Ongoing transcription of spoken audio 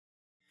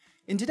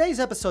In today's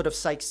episode of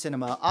Psych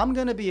Cinema, I'm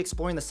going to be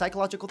exploring the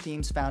psychological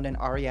themes found in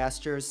Ari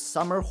Aster's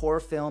summer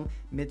horror film,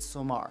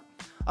 Midsommar.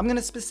 I'm going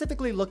to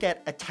specifically look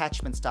at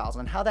attachment styles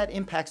and how that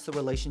impacts the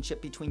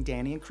relationship between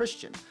Dani and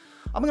Christian.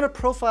 I'm going to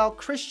profile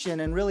Christian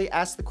and really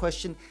ask the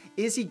question,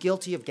 is he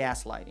guilty of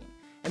gaslighting?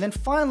 And then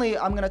finally,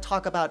 I'm going to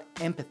talk about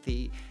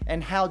empathy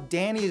and how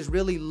Dani is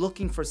really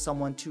looking for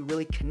someone to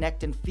really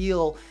connect and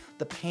feel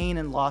the pain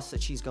and loss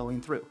that she's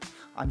going through.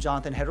 I'm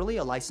Jonathan Hetterly,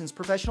 a licensed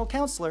professional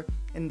counselor,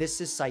 and this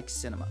is Psych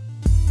Cinema.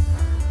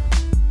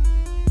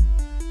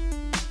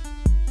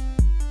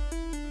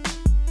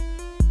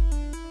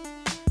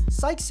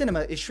 Psych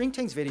Cinema is Shrink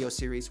Tank's video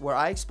series where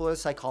I explore the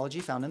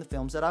psychology found in the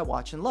films that I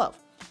watch and love.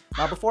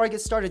 Now, before I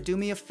get started, do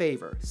me a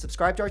favor.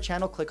 Subscribe to our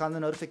channel, click on the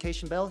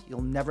notification bell.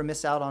 You'll never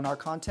miss out on our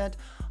content.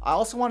 I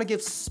also want to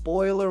give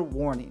spoiler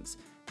warnings.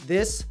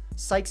 This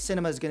Psych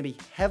Cinema is going to be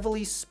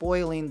heavily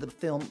spoiling the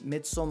film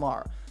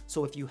Midsommar.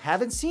 So if you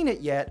haven't seen it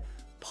yet,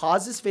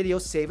 pause this video,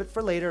 save it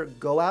for later,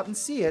 go out and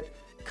see it,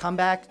 come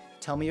back,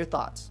 tell me your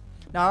thoughts.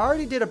 Now, I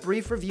already did a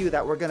brief review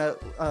that we're going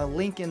to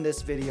link in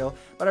this video,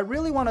 but I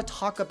really want to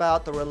talk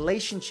about the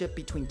relationship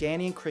between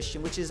Dani and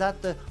Christian, which is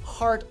at the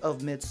heart of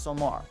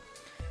Midsommar.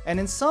 And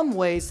in some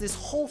ways, this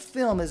whole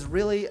film is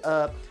really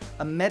a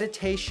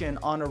meditation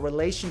on a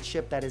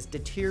relationship that is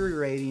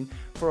deteriorating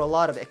for a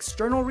lot of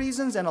external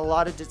reasons and a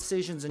lot of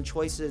decisions and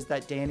choices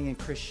that Dani and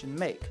Christian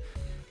make.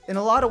 In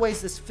a lot of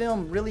ways, this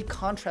film really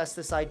contrasts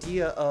this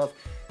idea of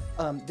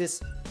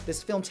this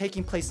film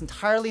taking place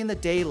entirely in the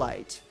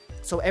daylight.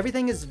 So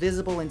everything is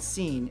visible and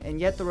seen, and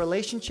yet the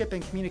relationship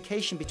and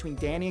communication between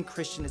Dani and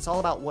Christian, it's all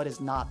about what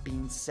is not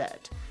being said.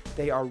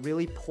 They are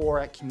really poor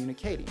at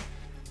communicating.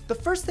 The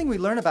first thing we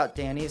learn about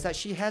Dani is that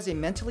she has a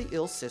mentally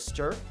ill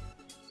sister,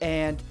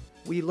 and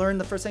we learn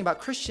the first thing about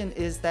Christian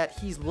is that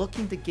he's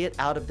looking to get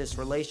out of this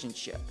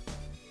relationship.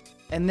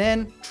 And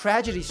then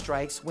tragedy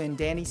strikes when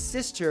Dani's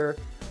sister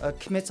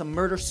commits a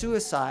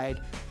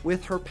murder-suicide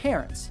with her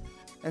parents.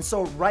 And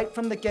so right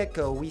from the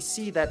get-go, we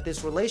see that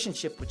this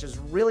relationship, which is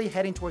really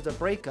heading towards a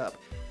breakup,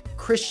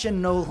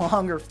 Christian no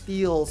longer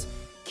feels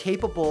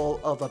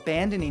capable of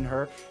abandoning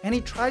her, and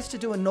he tries to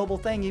do a noble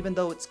thing even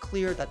though it's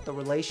clear that the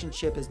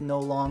relationship is no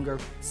longer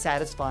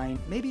satisfying,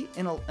 maybe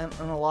in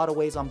a lot of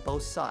ways on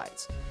both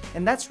sides.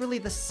 And that's really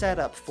the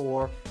setup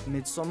for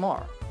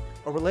Midsommar,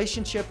 a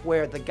relationship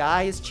where the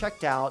guy is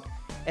checked out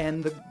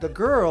and the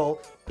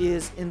girl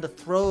is in the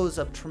throes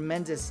of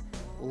tremendous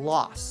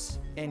loss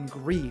and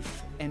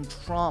grief and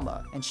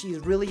trauma, and she's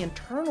really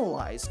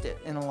internalized it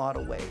in a lot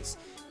of ways.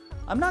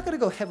 I'm not going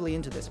to go heavily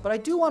into this, but I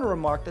do want to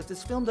remark that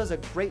this film does a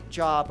great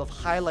job of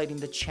highlighting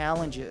the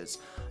challenges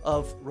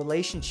of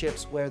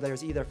relationships where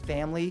there's either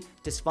family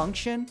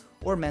dysfunction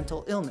or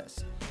mental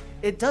illness.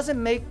 It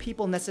doesn't make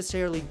people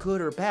necessarily good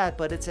or bad,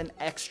 but it's an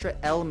extra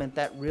element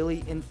that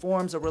really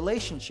informs a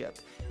relationship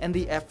and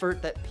the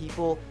effort that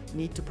people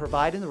need to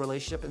provide in the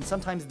relationship and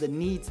sometimes the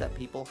needs that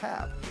people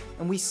have.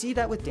 And we see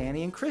that with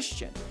Dani and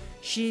Christian.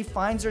 She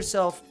finds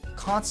herself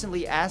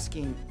constantly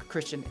asking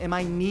Christian, am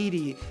I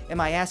needy? Am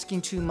I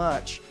asking too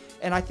much?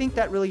 And I think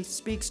that really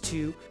speaks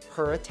to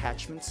her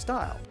attachment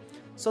style.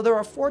 So there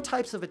are 4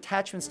 types of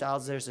attachment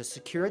styles. There's a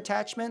secure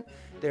attachment,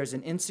 there's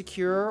an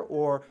insecure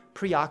or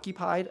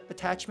preoccupied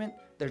attachment,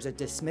 there's a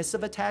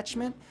dismissive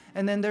attachment,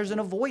 and then there's an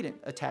avoidant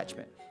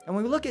attachment. And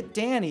when we look at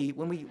Dani,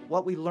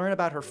 what we learn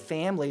about her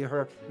family,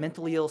 her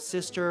mentally ill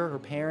sister, her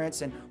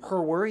parents, and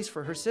her worries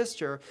for her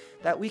sister,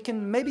 that we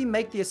can maybe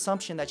make the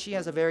assumption that she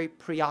has a very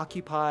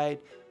preoccupied,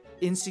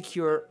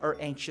 insecure, or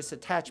anxious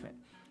attachment.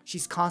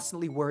 She's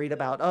constantly worried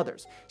about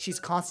others. She's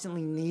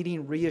constantly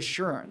needing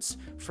reassurance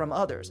from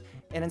others.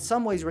 And in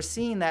some ways, we're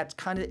seeing that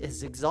kind of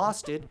is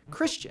exhausted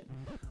Christian.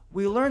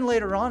 We learn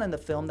later on in the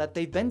film that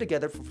they've been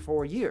together for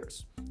 4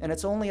 years. And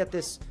it's only at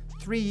this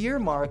 3-year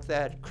mark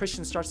that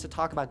Christian starts to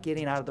talk about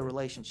getting out of the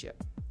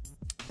relationship.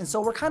 And so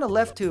we're kind of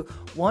left to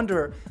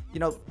wonder,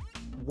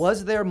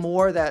 was there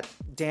more that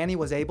Dani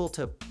was able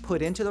to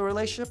put into the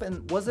relationship?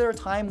 And was there a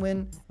time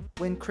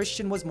when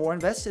Christian was more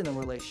invested in the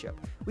relationship?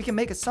 We can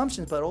make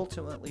assumptions, but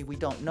ultimately we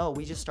don't know.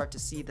 We just start to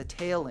see the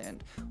tail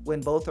end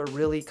when both are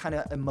really kind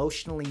of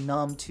emotionally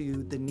numb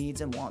to the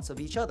needs and wants of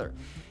each other.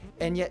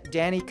 And yet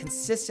Dani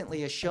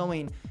consistently is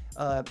showing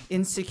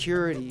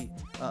insecurity.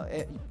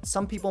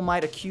 Some people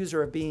might accuse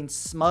her of being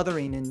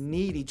smothering and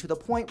needy to the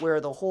point where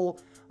the whole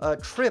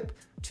trip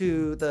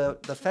to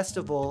the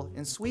festival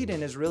in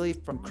Sweden is really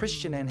from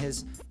Christian and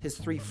his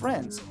 3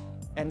 friends.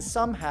 And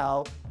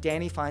somehow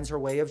Dani finds her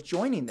way of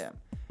joining them.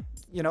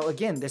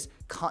 Again,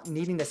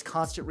 needing this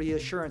constant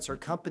reassurance or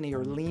company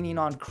or leaning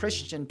on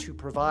Christian to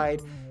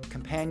provide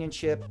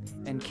companionship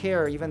and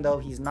care, even though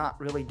he's not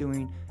really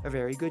doing a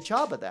very good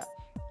job of that.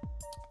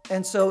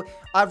 And so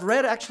I've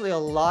read actually a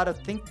lot of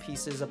think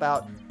pieces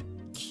about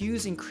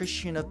accusing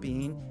Christian of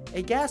being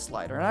a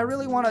gaslighter. And I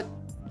really want to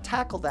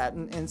tackle that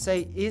and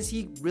say, is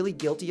he really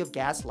guilty of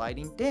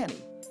gaslighting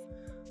Dani?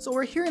 So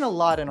we're hearing a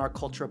lot in our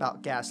culture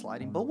about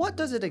gaslighting, but what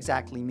does it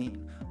exactly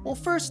mean? Well,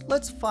 first,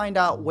 let's find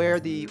out where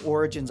the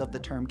origins of the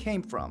term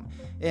came from.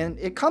 And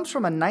it comes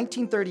from a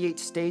 1938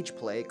 stage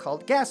play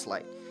called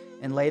Gaslight.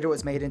 And later it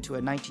was made into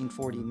a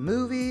 1940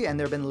 movie, and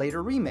there have been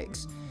later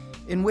remakes,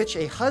 in which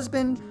a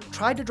husband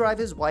tried to drive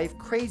his wife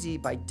crazy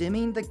by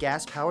dimming the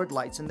gas-powered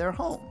lights in their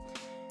home.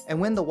 And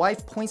when the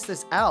wife points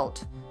this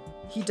out,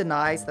 he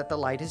denies that the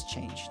light has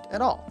changed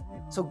at all.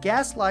 So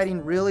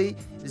gaslighting really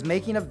is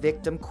making a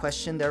victim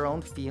question their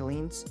own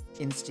feelings,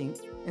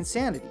 instinct, and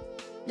sanity.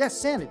 Yes,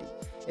 sanity.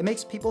 It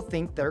makes people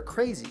think they're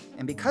crazy,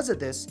 and because of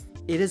this,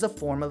 it is a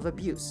form of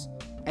abuse,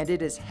 and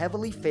it is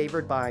heavily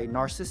favored by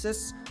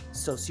narcissists,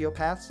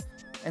 sociopaths,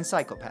 and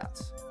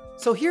psychopaths.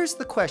 So here's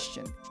the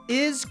question: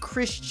 is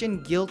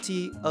Christian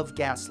guilty of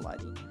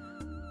gaslighting?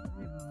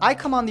 I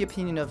come on the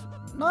opinion of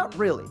not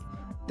really.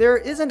 There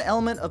is an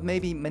element of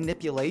maybe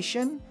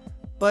manipulation,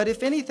 but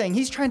if anything,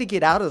 he's trying to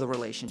get out of the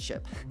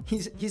relationship.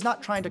 He's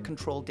not trying to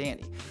control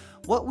Dani.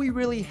 What we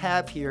really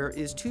have here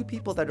is two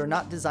people that are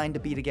not designed to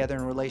be together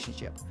in a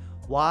relationship.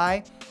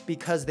 Why?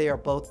 Because they are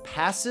both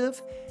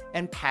passive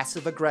and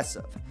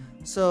passive-aggressive.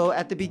 So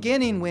at the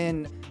beginning,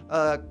 when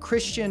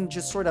Christian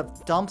just sort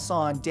of dumps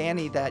on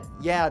Dani that,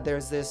 yeah,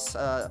 there's this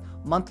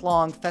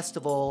month-long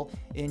festival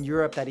in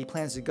Europe that he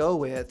plans to go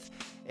with,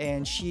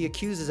 and she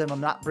accuses him of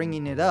not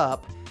bringing it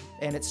up,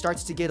 and it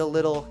starts to get a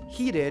little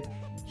heated,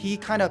 he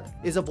kind of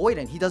is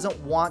avoidant. He doesn't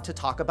want to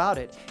talk about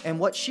it. And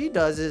what she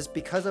does is,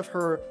 because of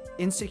her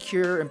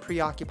insecure and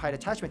preoccupied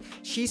attachment,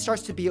 she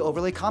starts to be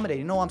overly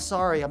accommodating. No, I'm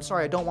sorry,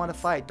 I don't want to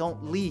fight,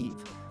 don't leave.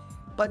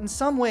 But in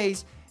some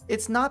ways,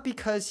 it's not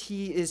because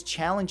he is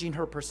challenging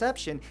her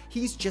perception,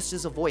 he's just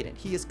as avoidant.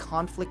 He is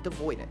conflict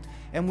avoidant.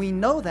 And we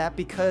know that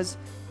because,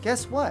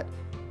 guess what?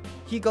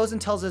 He goes and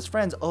tells his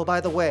friends, oh,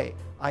 by the way,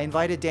 I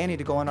invited Dani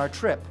to go on our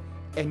trip,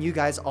 and you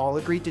guys all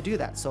agreed to do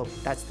that. So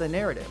that's the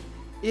narrative.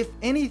 If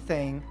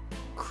anything,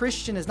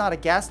 Christian is not a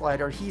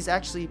gaslighter, he's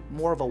actually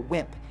more of a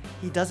wimp.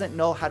 He doesn't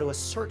know how to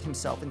assert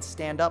himself and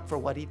stand up for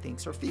what he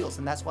thinks or feels.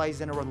 And that's why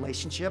he's in a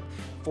relationship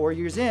 4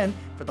 years in.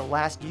 For the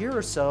last year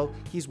or so,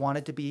 he's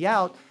wanted to be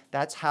out.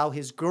 That's how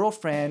his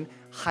girlfriend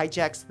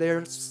hijacks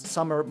their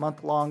summer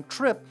month-long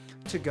trip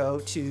to go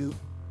to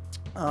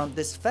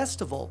this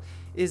festival,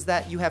 is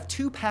that you have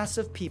two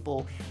passive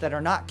people that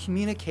are not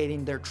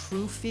communicating their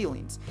true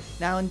feelings.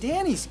 Now in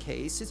Dani's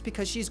case, it's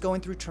because she's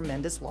going through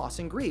tremendous loss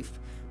and grief,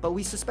 but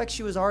we suspect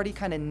she was already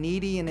kind of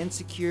needy and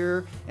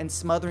insecure and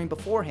smothering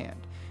beforehand.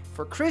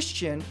 For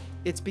Christian,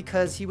 it's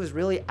because he was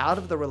really out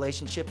of the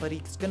relationship, but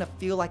he's gonna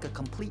feel like a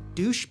complete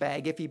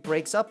douchebag if he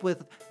breaks up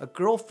with a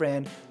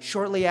girlfriend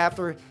shortly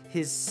after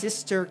his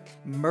sister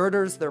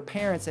murders their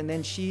parents and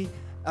then she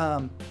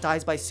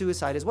dies by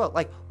suicide as well.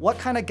 Like, what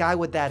kind of guy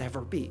would that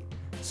ever be?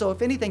 So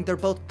if anything, they're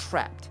both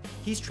trapped.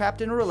 He's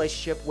trapped in a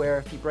relationship where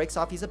if he breaks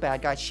off, he's a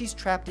bad guy. She's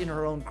trapped in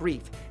her own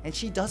grief, and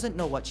she doesn't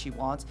know what she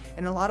wants.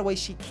 And in a lot of ways,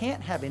 she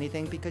can't have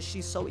anything because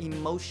she's so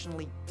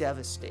emotionally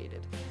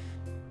devastated.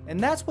 And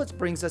that's what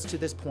brings us to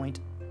this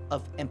point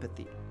of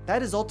empathy.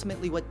 That is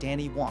ultimately what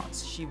Dani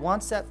wants. She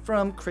wants that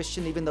from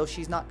Christian, even though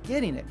she's not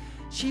getting it.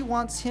 She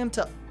wants him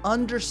to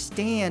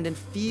understand and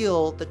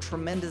feel the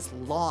tremendous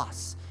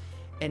loss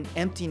and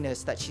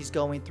emptiness that she's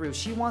going through.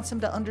 She wants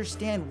him to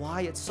understand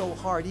why it's so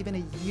hard, even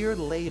a year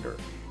later,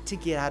 to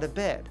get out of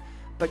bed.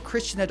 But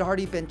Christian had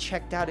already been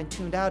checked out and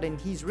tuned out, and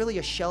he's really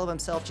a shell of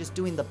himself, just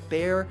doing the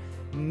bare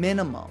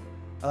minimum.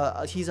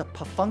 He's a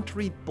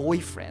perfunctory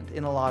boyfriend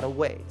in a lot of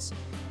ways.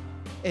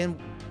 And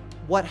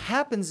what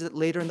happens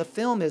later in the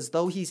film is,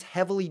 though he's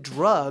heavily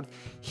drugged,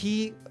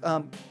 he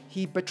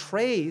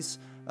betrays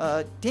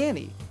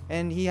Dani,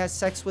 and he has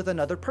sex with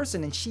another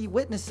person, and she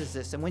witnesses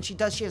this. And when she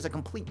does, she has a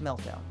complete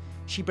meltdown.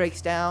 She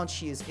breaks down,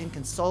 she is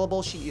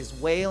inconsolable, she is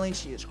wailing,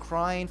 she is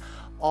crying.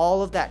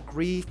 All of that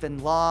grief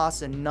and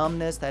loss and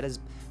numbness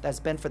that's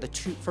been for the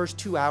first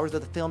 2 hours of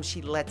the film,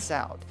 she lets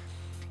out.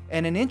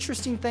 And an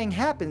interesting thing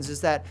happens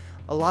is that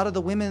a lot of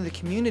the women in the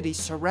community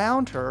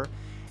surround her,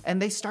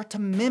 and they start to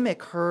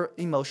mimic her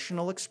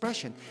emotional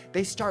expression.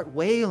 They start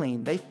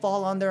wailing, they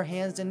fall on their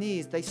hands and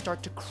knees, they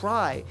start to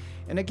cry.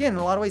 And again, in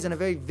a lot of ways, in a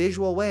very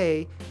visual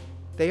way,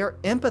 they are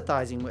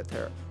empathizing with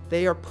her.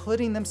 They are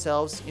putting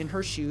themselves in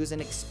her shoes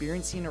and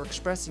experiencing or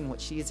expressing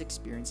what she is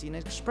experiencing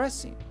and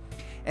expressing.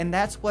 And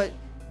that's what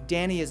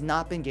Dani has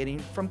not been getting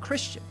from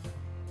Christian.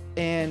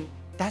 And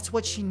that's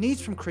what she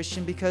needs from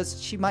Christian,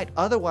 because she might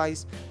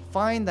otherwise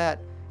find that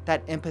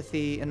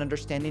empathy and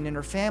understanding in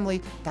her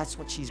family. That's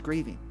what she's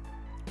grieving.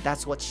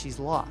 That's what she's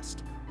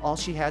lost. All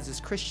she has is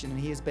Christian, and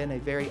he has been a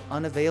very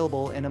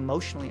unavailable and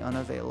emotionally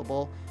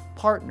unavailable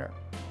partner.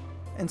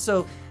 And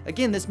so,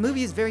 again, this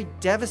movie is very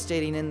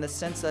devastating in the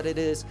sense that it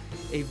is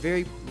a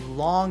very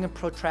long and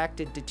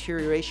protracted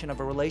deterioration of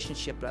a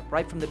relationship. But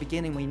right from the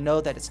beginning, we know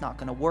that it's not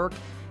going to work,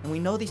 and we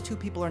know these two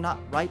people are not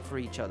right for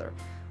each other.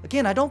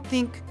 Again, I don't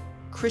think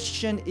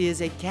Christian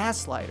is a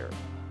gaslighter.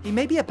 He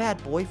may be a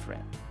bad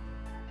boyfriend.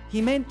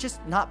 He may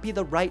just not be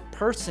the right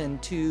person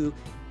to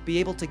be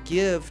able to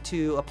give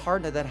to a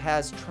partner that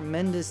has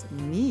tremendous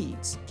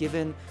needs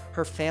given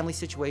her family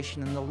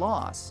situation and the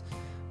loss.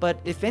 But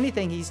if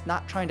anything, he's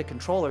not trying to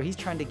control her, he's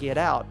trying to get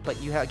out.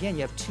 But you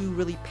have two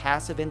really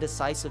passive,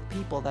 indecisive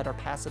people that are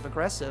passive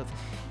aggressive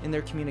in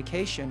their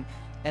communication.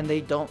 and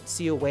they don't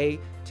see a way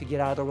to get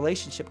out of the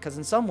relationship, because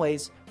in some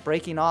ways,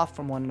 breaking off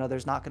from one another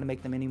is not going to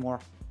make them any more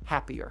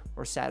happier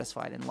or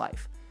satisfied in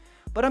life.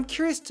 But I'm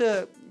curious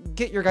to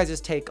get your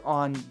guys' take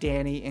on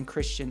Dani and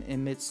Christian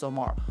in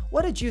Midsommar.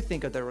 What did you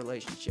think of their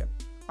relationship?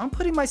 I'm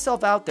putting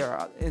myself out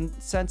there in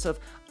the sense of,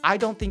 I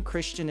don't think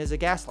Christian is a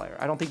gaslighter.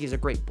 I don't think he's a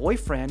great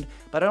boyfriend,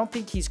 but I don't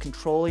think he's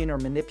controlling or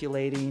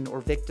manipulating or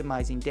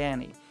victimizing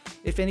Dani.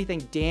 If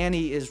anything,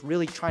 Dani is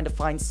really trying to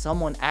find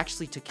someone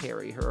actually to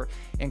carry her,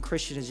 and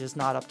Christian is just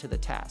not up to the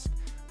task.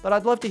 But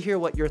I'd love to hear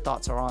what your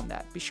thoughts are on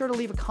that. Be sure to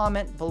leave a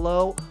comment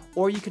below,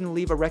 or you can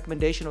leave a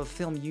recommendation of a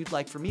film you'd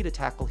like for me to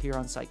tackle here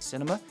on Psych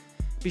Cinema.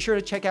 Be sure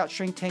to check out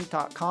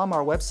shrinktank.com,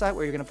 our website,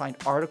 where you're going to find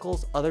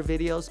articles, other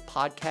videos,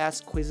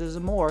 podcasts, quizzes,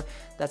 and more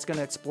that's going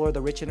to explore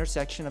the rich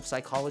intersection of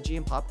psychology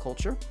and pop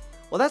culture.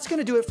 Well, that's going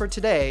to do it for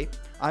today.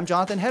 I'm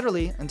Jonathan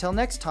Hetterly. Until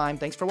next time,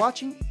 thanks for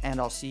watching, and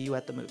I'll see you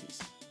at the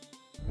movies.